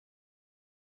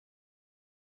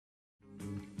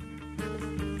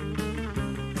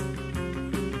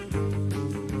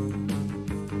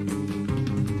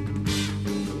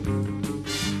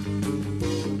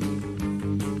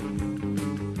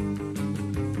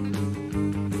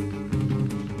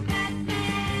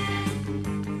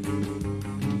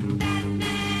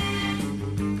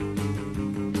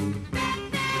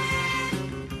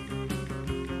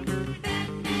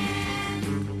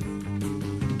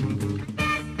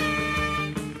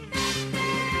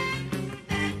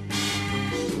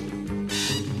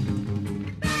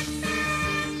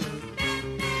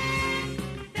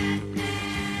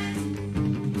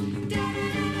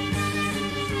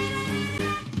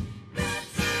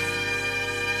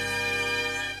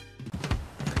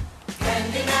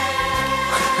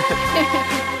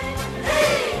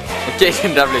Okej,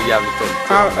 den där blev jävligt dåligt.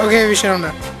 Ja, okej, vi kör om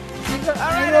det.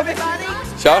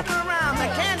 Kör.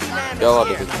 Jag har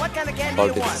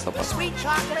lite sappat.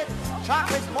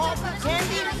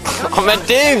 Ja, men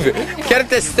du! Kan du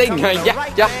inte stänga en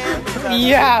jacka?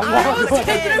 Jävlar!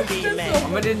 Ja,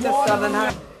 men det är nästan den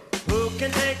här.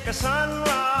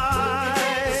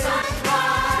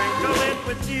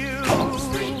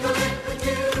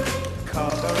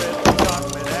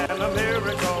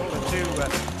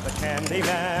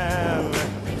 Candyman.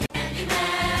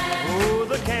 Oh,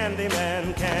 the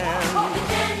Candyman can.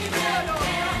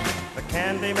 The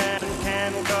Candyman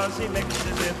can, cause he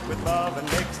mixes it with love and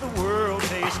makes the world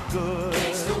taste good.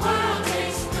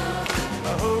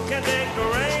 Who can take a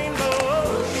rainbow?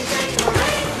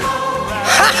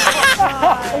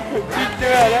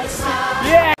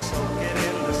 Yeah! Soak it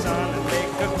in the sun and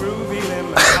make a groovy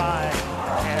lemon pie.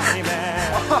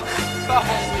 Candyman.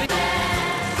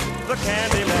 The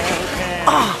Candyman can.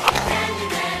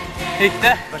 Gick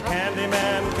det? The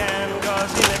Candyman can,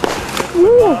 cause he mixes it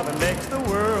with love and makes the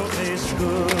world taste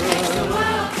good.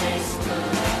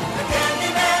 The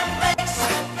Candyman makes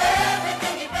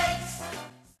everything he makes.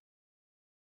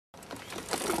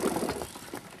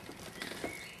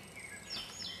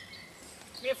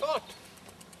 Mer fart!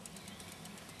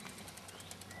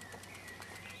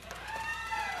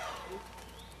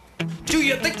 Do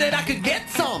you think that I could get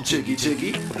some chicky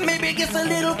chicky? Maybe get a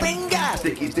little finger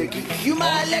sticky sticky. You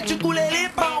might let your coolly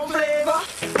bomb flavor.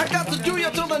 I got to do you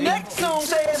till the next song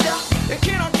says ya.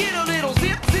 Can I get a little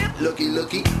zip zip? Looky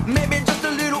looky. Maybe just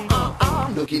a little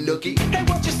looky looky. Hey,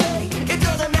 what you say? It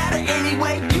doesn't matter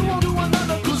anyway. You won't do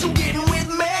another 'cause you're getting with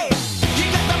me. You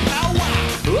got the power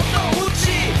of the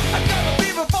hoochie. I got a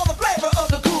fever for the flavor of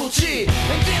the cool chick.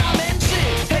 And did I mention?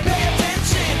 Hey, pay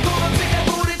attention. Gonna take that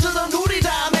booty to the nudie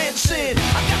dimension.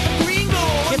 I got the green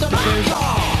glow in the my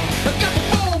car. I got the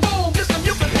boom boom, this time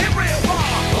you can hear it far.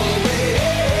 Oh hey,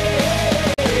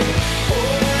 oh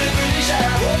pretty shy,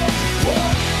 oh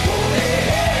hey,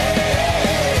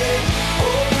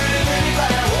 oh pretty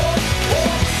fly,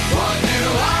 what do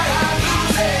I have to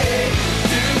say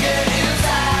to get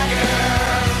inside,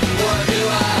 girl? What do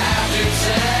I have to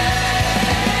say?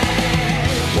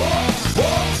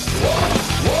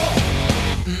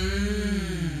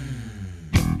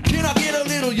 Can I get a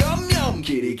little yum yum,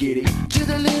 kitty kitty? Just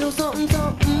a little something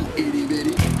something, itty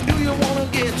bitty. Do you wanna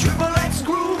get triple X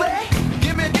groovy?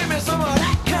 Give me some of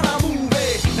that kind of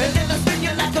movie, and then I spin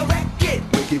you like a racket.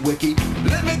 Wicky wicky,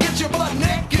 let me get your butt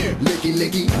naked. Licky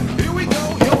licky, here we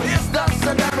go. Yo, it's the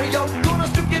scenario. Gonna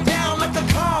strip you down like the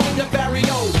car in the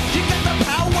barrio. You got the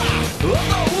power of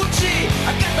the hoochie.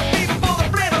 I got the fever for the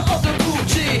flavor of the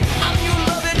Gucci. I'm your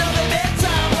loving of the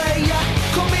bedtime player.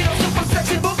 Call me the super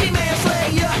sexy boogeyman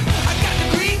slayer. I got the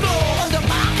green glow under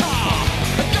my car.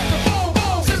 I got the boom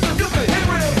boom system, you can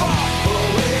hear it far. Oh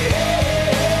hey,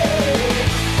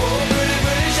 oh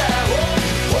pretty shy,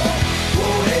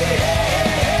 oh hey,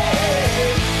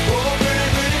 oh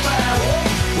pretty fly,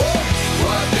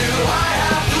 what do I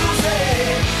have to say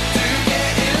to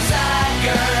get inside,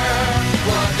 girl?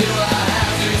 What do I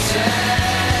have to say?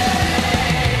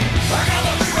 I got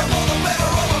the fever for the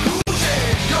flavor of a Gucci.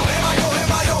 Yo,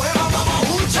 hema, mama,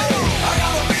 hoochie. I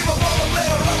got the fever for the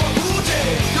flavor of a Gucci.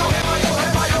 Yo,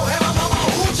 hema, mama,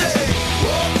 hoochie.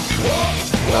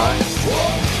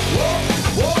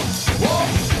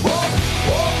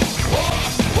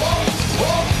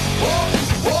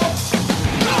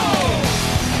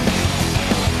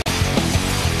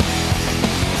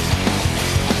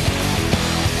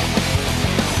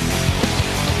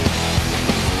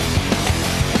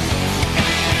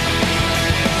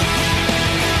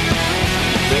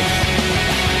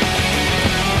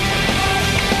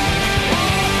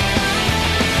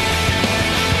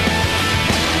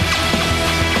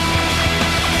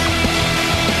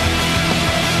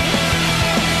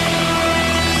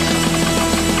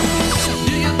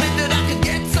 Do you think that I could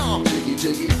get some chicky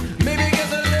chicky? Maybe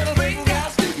get a little finger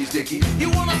sticky sticky. You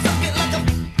wanna suck it like a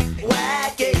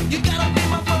wacky.